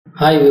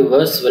Hi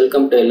viewers,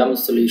 welcome to LMS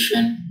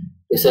Solution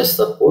Research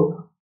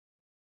Support.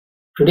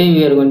 Today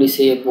we are going to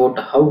see about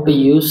how to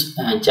use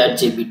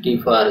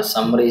ChatGPT for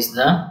summarize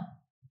the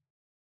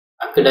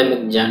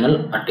academic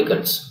journal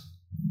articles.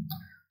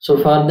 So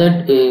for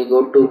that we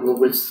go to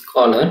Google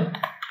Scholar.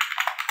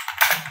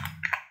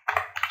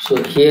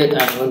 So here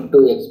I am going to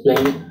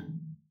explain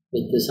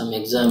with some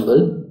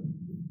example.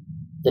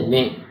 That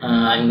means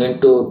I am going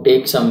to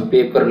take some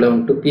paper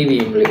learn to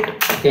PV emulator.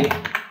 Okay.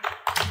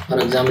 For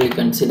example, you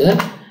consider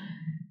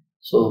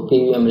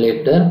PV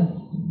emulator,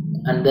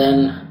 and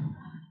then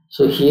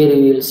here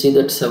you will see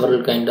that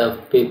several kind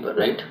of paper,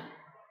 right?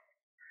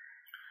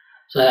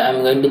 So I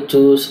am going to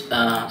choose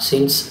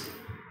since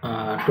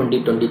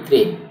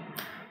 2023.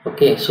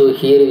 Okay, so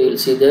here you will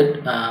see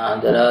that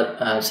there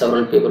are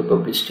several paper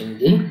published in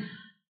the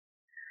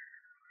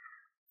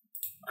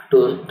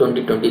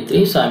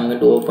 2023. So I am going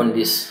to open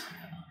this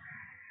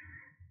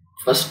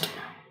first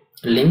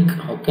link.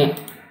 Okay,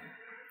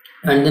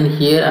 and then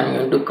here I am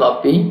going to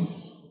copy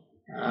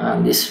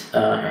this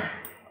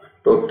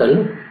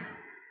total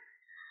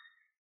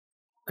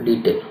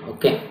detail.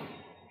 Okay,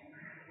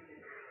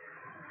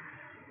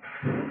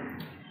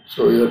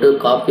 so you have to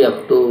copy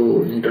up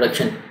to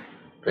introduction,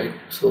 right?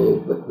 So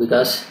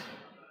because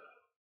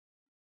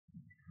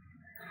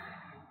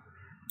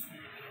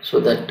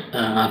that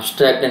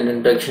abstract and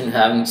introduction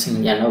having some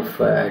enough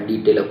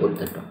detail about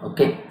that one.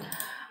 Okay,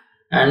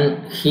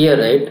 and here,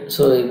 right,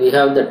 so we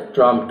have that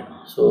prompt.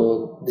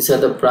 So these are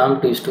the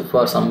prompt used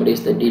for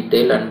summarize the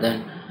detail, and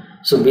then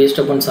based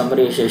upon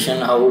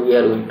summarization, how we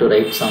are going to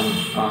write some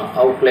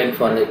outline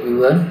for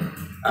your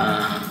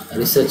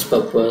research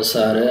purpose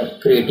or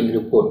creating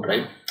report,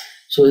 right?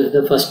 So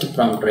the first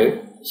prompt,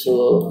 right?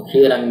 So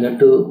here I am going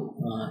to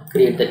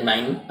create that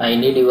I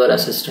need your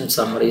assistant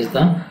summarize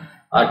the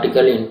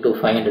article into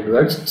 500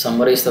 words,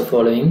 summarize the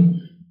following,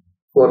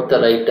 quote the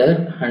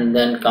writer, and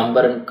then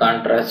compare and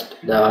contrast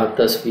the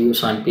author's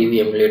views on PV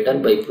emulator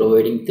by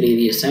providing 3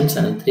 reasons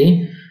and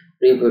 3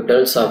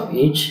 rebuttals of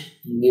each.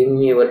 Give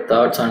me your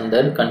thoughts on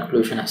the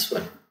conclusion as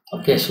well.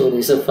 Okay, so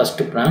this is the first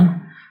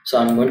prompt. So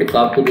I'm going to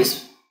copy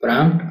this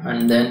prompt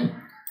and then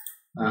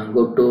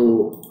go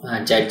to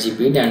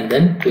ChatGPT and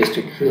then paste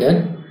it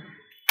here.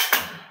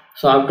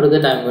 So after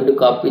that I'm going to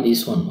copy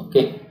this one.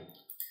 Okay,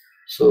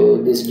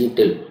 so this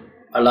detail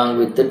along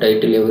with the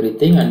title,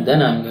 everything, and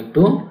then I'm going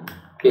to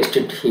paste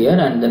it here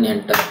and then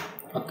enter.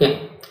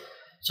 Okay,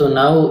 so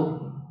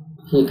now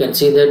you can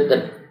see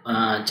that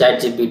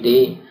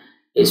ChatGPT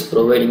is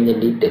providing the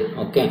detail.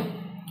 Okay,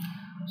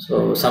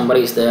 so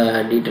summarize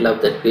the detail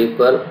of that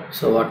paper.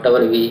 So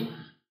whatever we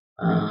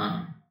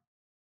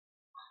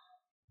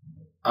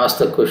ask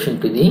the question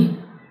to the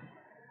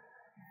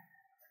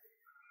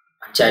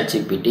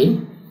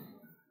ChatGPT.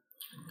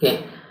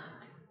 Okay,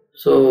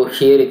 so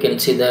here you can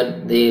see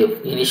that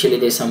initially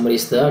they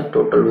summarize the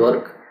total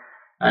work,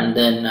 and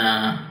then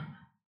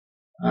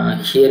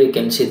here you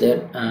can see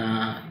that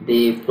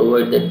they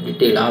provide the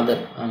detail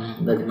other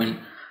that means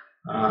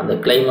the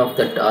claim of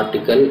that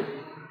article,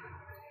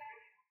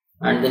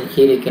 and then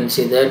here you can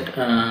see that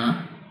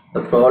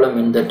the problem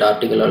in that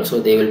article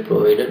also they will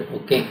provide it.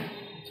 Okay,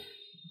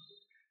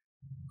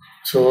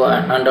 so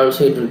and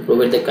also it will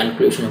provide the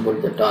conclusion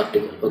about that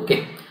article.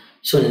 Okay,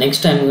 so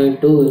next I'm going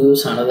to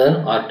use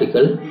another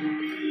article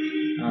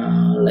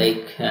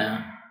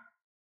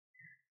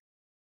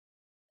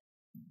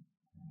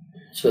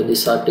so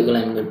this article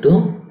I'm going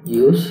to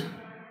use,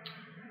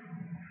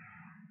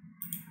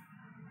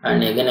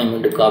 and again I'm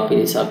going to copy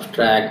this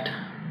abstract.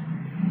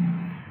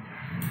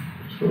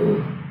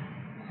 So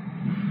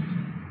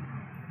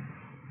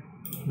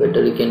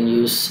better you can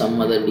use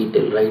some other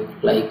detail,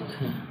 right? Like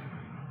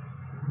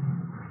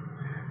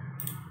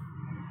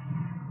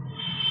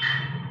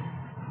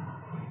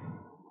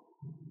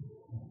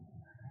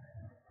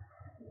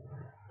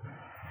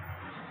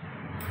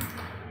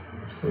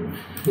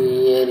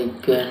here you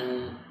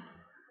can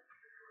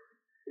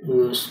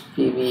use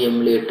PV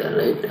emulator,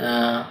 right?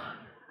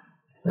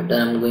 But I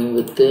am going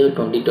with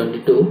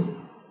 2022.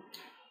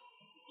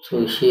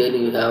 So here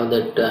you have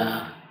that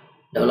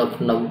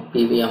develop now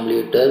PV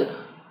emulator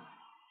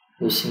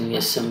using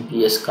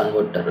SMPS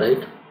converter,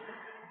 right?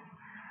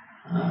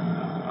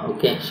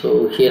 Okay,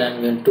 so here I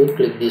am going to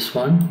click this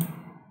one,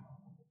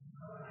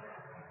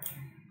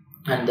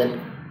 and then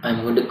I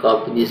am going to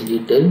copy this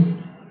detail.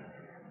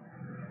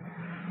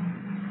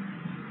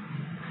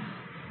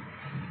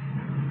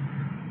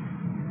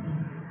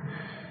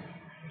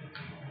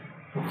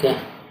 Okay,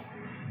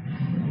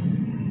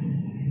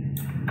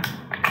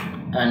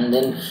 and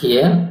then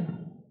here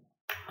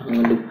I'm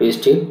going to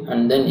paste it,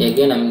 and then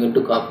again I'm going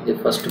to copy the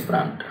first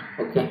prompt.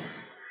 Okay,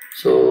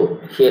 so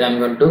here I'm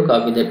going to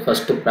copy that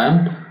first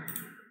prompt,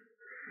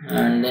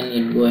 and then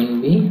it going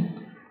to be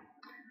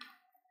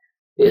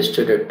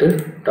pasted at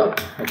the top.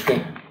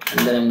 Okay,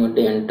 and then I'm going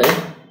to enter.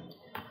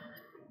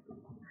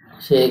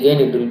 So again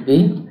it will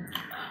be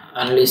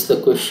unleash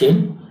the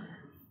question,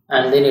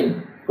 and then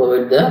it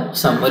provide the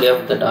summary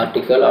of that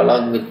article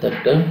along with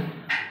that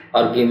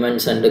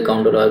arguments and the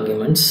counter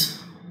arguments.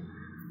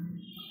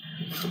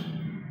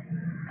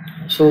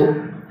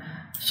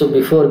 So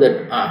before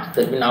that,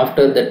 that means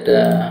after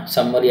that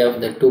summary of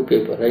the two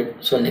paper, right?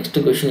 So next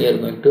question you are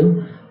going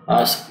to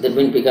ask, that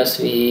means because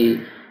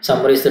we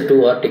summarize the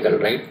two article,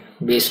 right,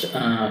 based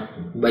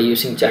by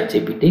using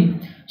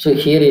ChatGPT. So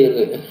here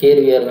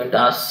we are going to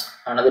ask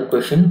another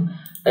question,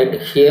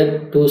 right?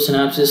 Here two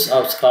synopsis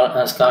of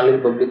scholarly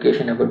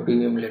publication about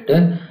PVM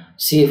letter.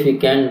 See if we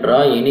can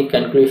draw any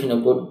conclusion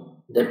about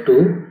the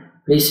two.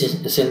 Please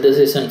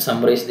synthesize and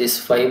summarize these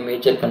 5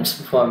 major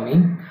concepts for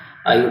me.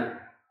 I would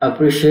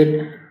appreciate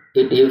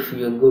it if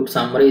you could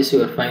summarize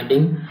your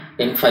finding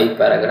in 5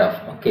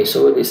 paragraph. Okay,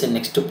 so this is the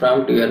next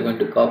prompt you are going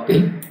to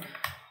copy.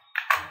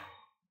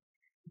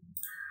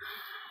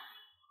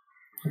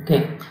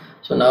 Okay,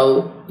 so now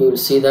you will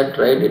see that,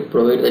 right, it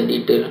provides the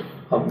detail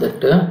of that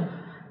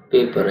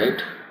paper,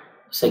 right,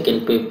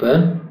 second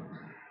paper,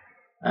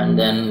 and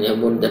then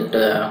about that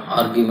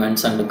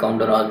arguments and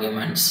counter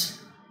arguments,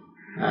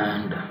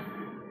 and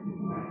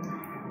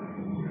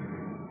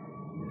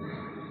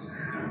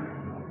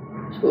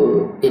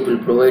so it will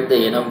provide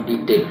the enough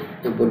detail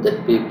about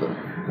that paper.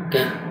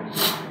 Okay,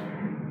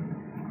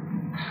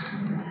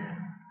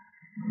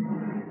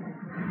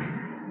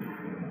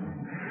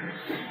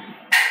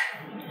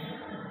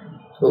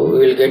 so we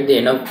will get the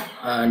enough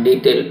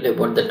detail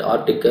about that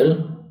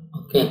article.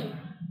 Okay,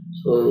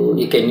 so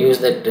you can use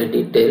that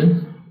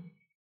detail.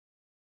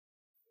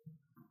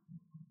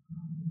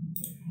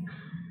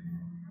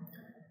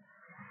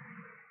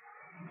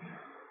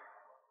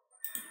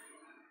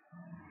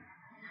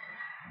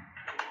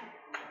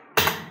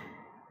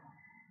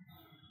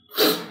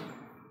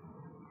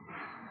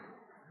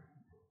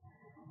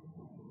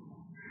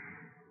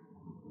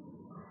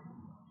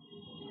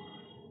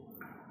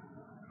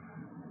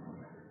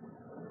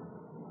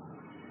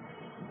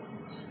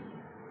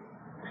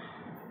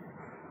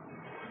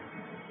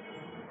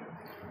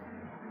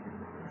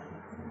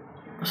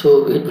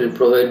 So it will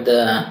provide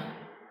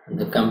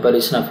the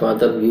comparison of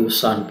other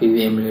views on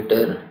PVM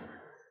letter,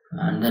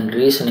 and then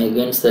reason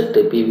against that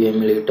PVM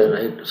letter,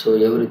 right? So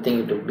everything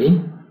it will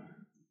be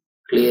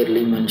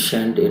clearly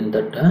mentioned in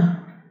that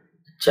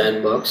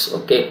chat box.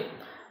 Okay,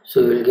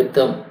 so we will get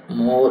the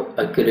more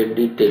accurate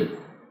detail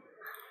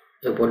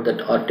about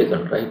that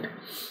article, right?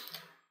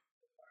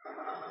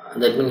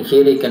 That means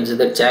here you can see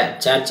that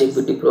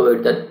ChatGPT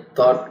provide that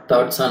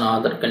thoughts on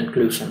other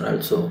conclusion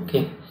also.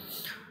 Okay,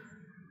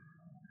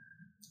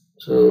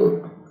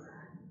 so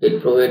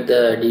it provide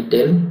the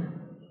detail.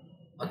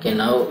 Okay,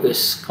 now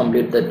is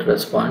complete that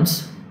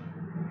response.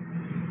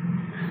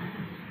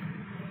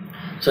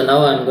 So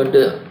now I'm going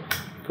to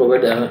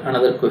provide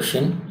another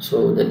question.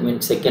 So that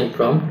means second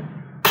prompt.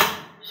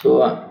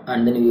 So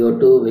and then we have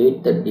to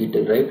wait that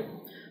detail, right?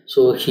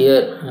 So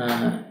here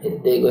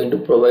they're going to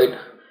provide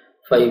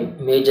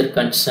 5 major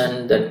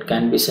concerns that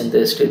can be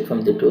synthesized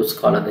from the two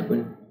scholar, that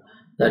means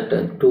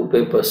that two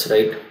papers,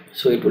 right?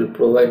 So it will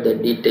provide the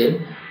detail,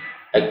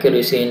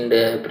 accuracy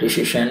and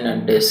precision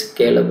and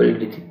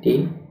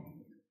scalability,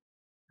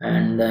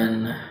 and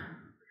then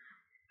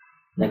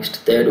next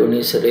third one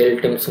is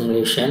real-time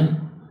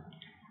simulation.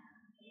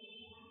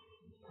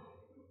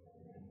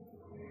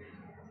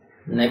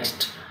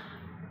 Next,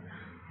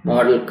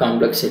 model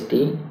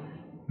complexity.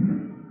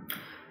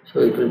 So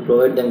it will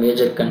provide the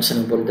major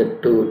concern about the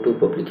two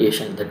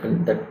publication,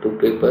 that two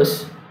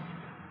papers,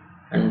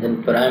 and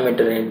then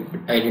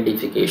parameter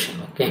identification.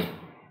 Okay,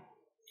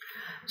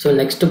 so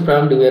next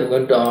prompt we are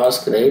going to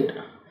ask, right?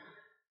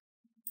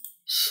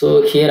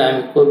 So here I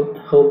am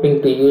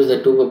hoping to use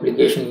the two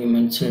publication you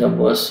mentioned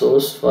about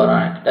source for an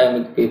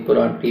academic paper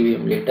on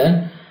PVM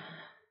letter.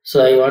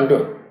 So I want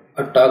to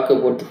talk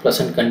about the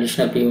present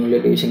condition of PVM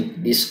letter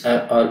using these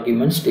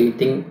arguments. Do you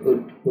think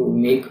would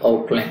make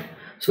outline?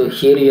 So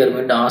here you are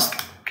going to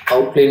ask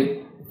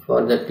outline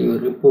for that your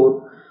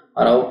report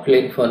or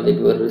outline for that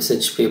your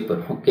research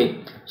paper. Okay,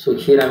 so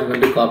here I am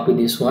going to copy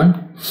this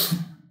one.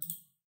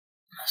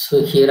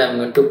 So here I am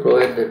going to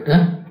provide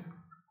that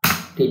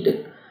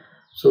detail.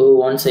 So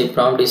once I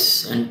prompt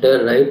is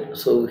entered, right,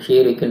 so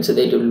here you can see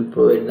that it will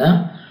provide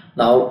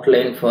the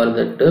outline for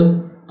that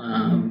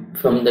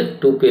from the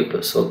two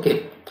papers.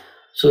 Okay,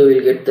 so we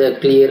will get the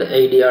clear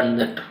idea on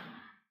that.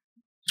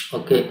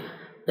 Okay,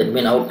 that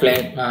means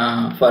outline.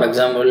 For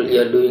example,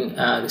 you are doing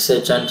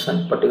research on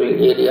some particular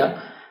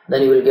area,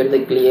 then you will get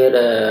the clear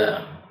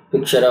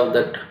picture of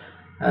that.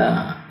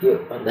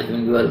 That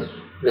means your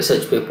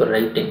research paper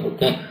writing.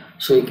 Okay,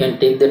 so you can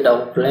take that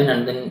outline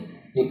and then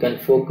you can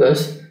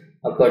focus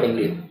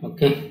accordingly.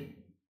 Okay,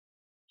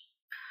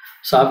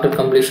 so after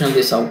completion of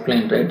this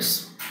outline, right,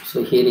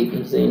 so here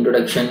is the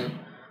introduction,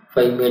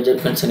 5 major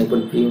concerns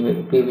about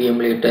PVM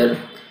letter,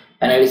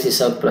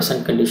 analysis of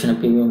present condition of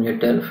PVM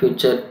letter,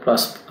 future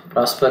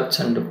prospects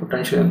and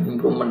potential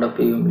improvement of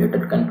PVM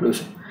letter,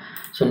 conclusion.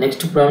 So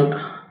next prompt,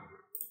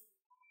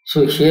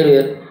 so here we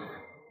are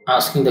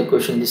asking the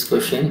question, this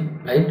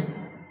question, right?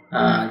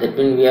 That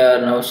means we are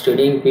now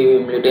studying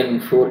PVM letter in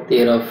 4th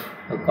year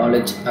of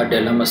college at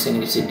LMS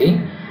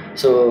University.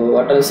 So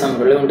what are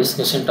some relevant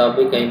discussion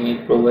topic I may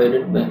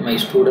provided by my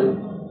student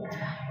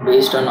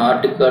based on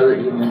article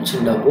you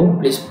mentioned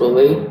above? Please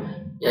provide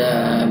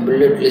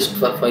bullet list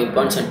for 5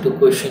 points and 2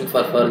 questions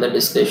for further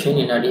discussion.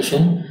 In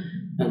addition,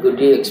 could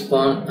you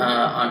expand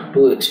on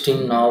 2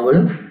 extreme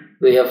novel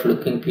way of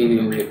looking PV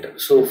emulator?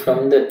 So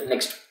from the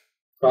next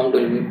prompt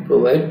will be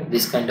provide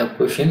this kind of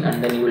question,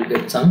 and then you will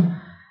get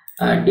some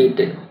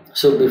detail.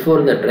 So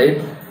before that,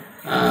 right,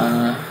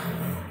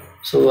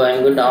 so I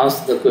am going to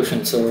ask the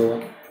question.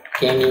 So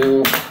can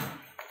you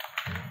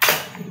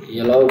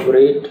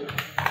elaborate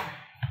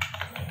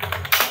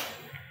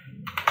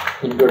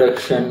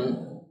introduction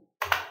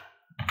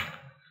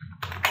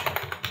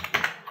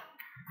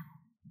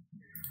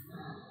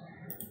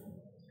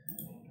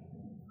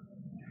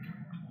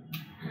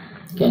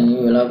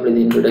the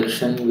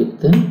introduction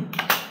with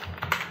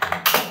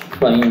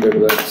 500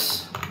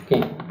 words?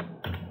 Okay,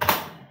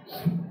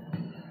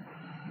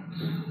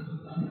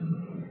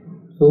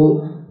 so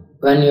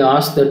when you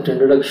ask that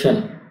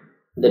introduction,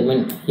 that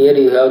means here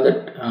you have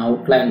that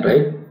outline,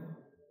 right?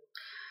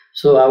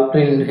 So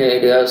outline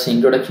here has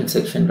introduction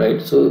section,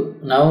 right? So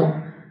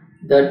now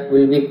that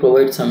will be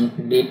provide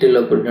some detail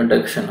about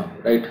introduction,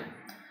 right?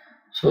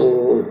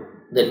 So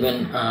that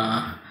means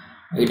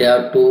it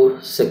have 2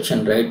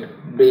 section, right?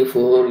 Brief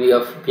overview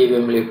of PV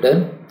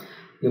emulator,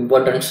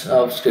 importance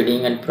of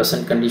studying and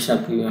present condition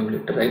of PV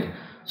emulator, right?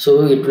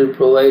 So it will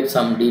provide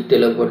some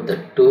detail about the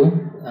 2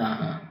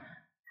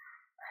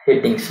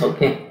 headings.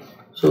 Okay,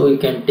 so you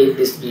can take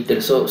this detail.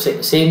 So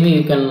same way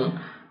you can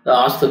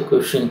ask the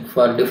question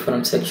for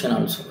different section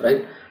also,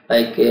 right?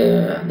 Like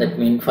that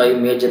means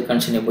 5 major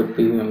concerns about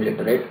PV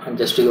emulator, right? And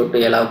just you have to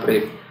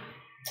elaborate,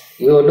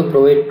 you have to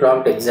provide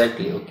prompt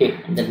exactly. Okay,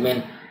 that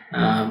means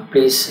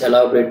please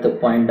elaborate the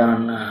point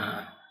on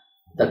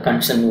the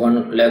concern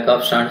 1, lack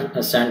of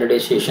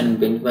standardization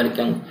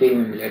benchmarking PV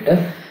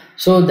emulator.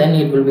 So then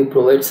it will be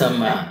provide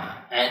some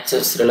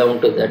answers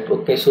relevant to that.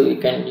 Okay, so you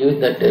can use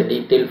that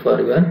detail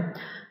for your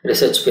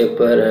research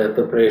paper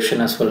preparation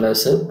as well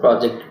as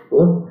project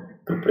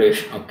report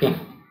preparation. Okay,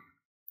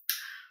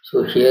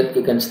 so here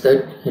you can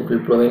start, it will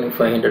provide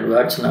 500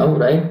 words now,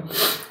 right?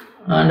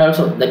 And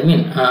also that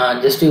means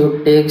just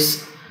you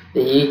takes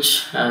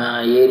each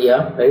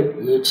area, right,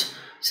 each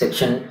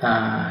section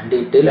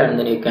detail, and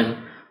then you can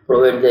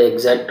provide the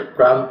exact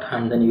prompt,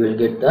 and then you will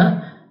get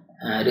the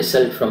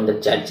result from the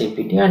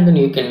ChatGPT, and then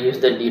you can use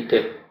the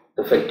detail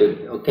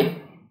effectively.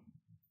 Okay,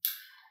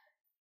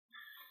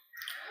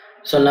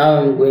 so now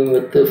I'm going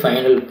with the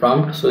final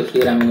prompt. So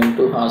here I'm going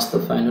to ask the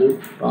final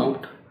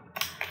prompt.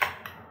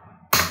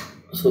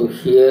 So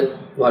here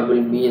what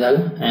will be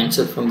the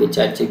answer from the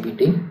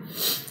ChatGPT?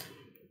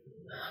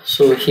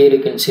 So here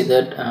you can see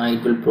that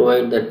it will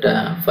provide that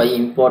 5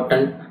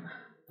 important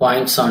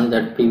points on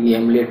that PV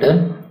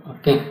emulator.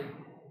 Okay,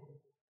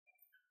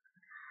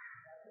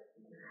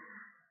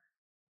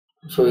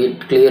 so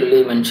it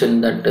clearly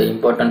mentioned that the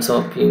importance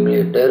of PV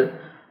emulator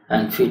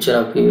and future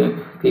of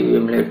PV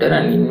emulator,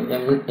 and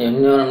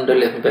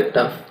environmental impact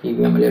of PV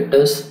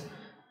emulators,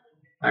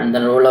 and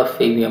the role of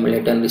PV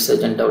emulator in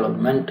research and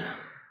development.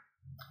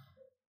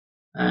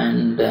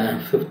 And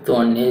 5th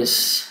one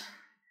is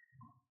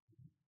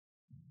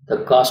the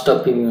cost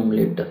of PV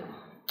emulator.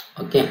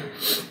 Okay,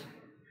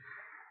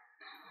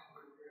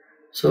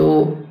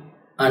 so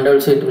and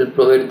also it will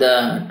provide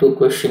the 2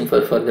 questions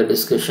for further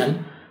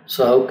discussion.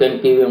 So how can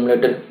PV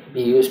emulator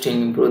be used to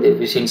improve the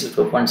efficiency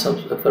performance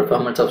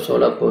of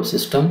solar power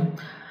system?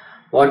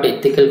 What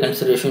ethical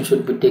considerations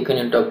should be taken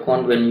into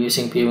account when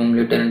using PV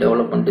emulator in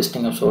development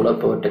testing of solar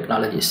power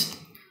technologies?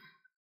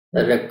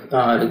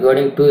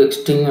 Regarding 2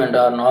 extreme and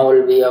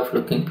novel way of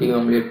looking PV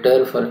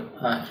emulator, for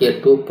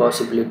here 2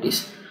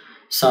 possibilities.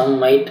 Some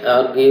might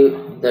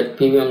argue that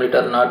PV emulator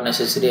are not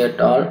necessary at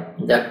all,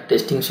 that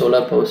testing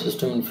solar power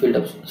system in field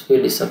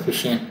is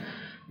sufficient.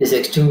 This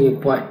extreme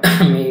viewpoint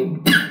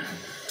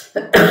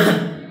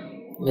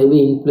may be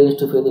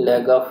influenced by the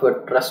lack of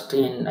trust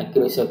in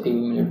accuracy of PV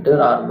emulator,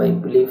 or by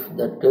belief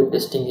that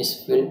testing in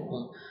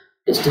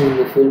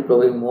the field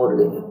provide more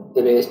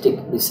realistic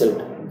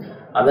result.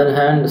 Other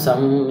hand,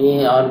 some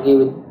may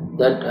argue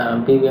that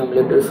PV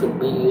emulator should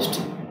be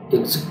used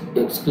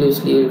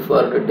exclusively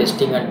for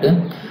testing, and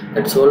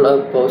that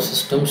solar power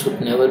system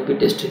should never be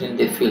tested in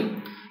the field.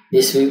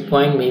 This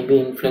viewpoint may be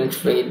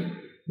influenced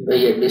by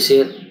a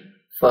desire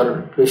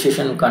for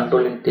precision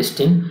control in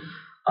testing,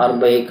 or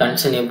by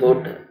concern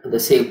about the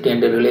safety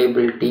and the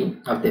reliability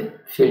of the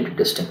field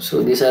testing.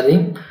 So these are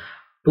the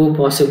 2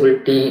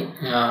 possibility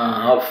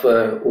of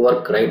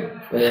work, right,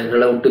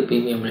 relevant to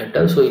PV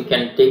emulator. So you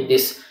can take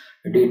this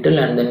detail,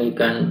 and then you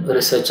can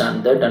research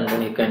on that, and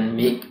then you can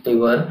make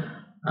your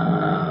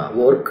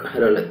work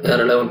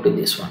relevant to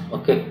this one.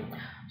 Okay,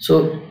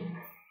 so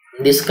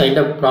this kind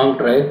of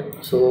prompt, right?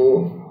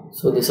 So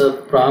this is a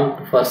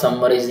prompt for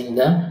summarizing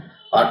the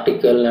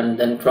article, and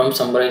then from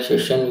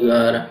summarization you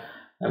are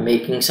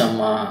making some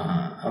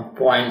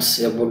points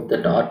about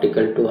that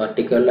article to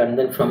article, and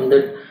then from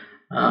that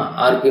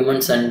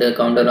arguments and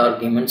counter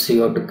arguments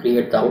you have to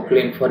create the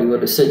outline for your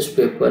research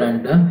paper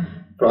and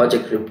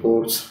project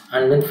reports,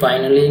 and then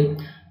finally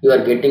you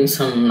are getting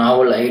some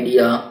novel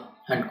idea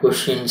and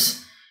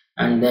questions,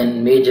 and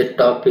then major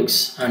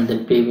topics, and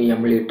then PV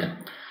emulator.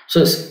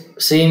 So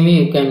same way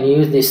you can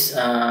use this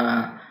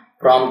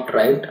prompt,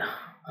 right,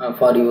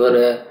 for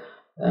your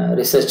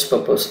research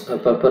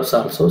purpose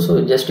also.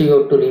 So just you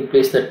have to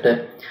replace that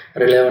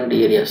relevant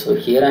area. So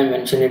here I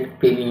mentioned it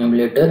PV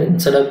emulator.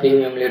 Instead of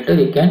PV emulator,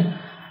 you can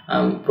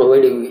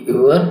provide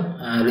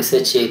your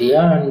research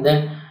area, and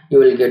then you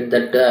will get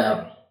that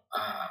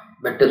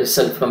better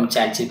result from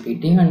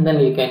ChatGPT, and then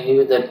you can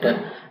use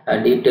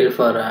that detail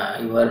for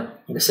your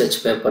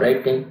research paper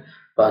writing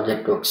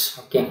project works.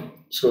 Okay,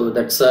 so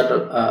that's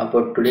all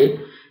about today.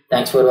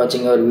 Thanks for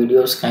watching our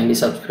videos. Kindly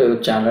subscribe our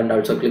channel and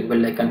also click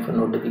bell icon for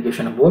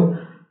notification about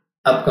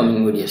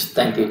upcoming videos.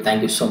 Thank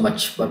you so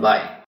much. Bye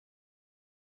bye.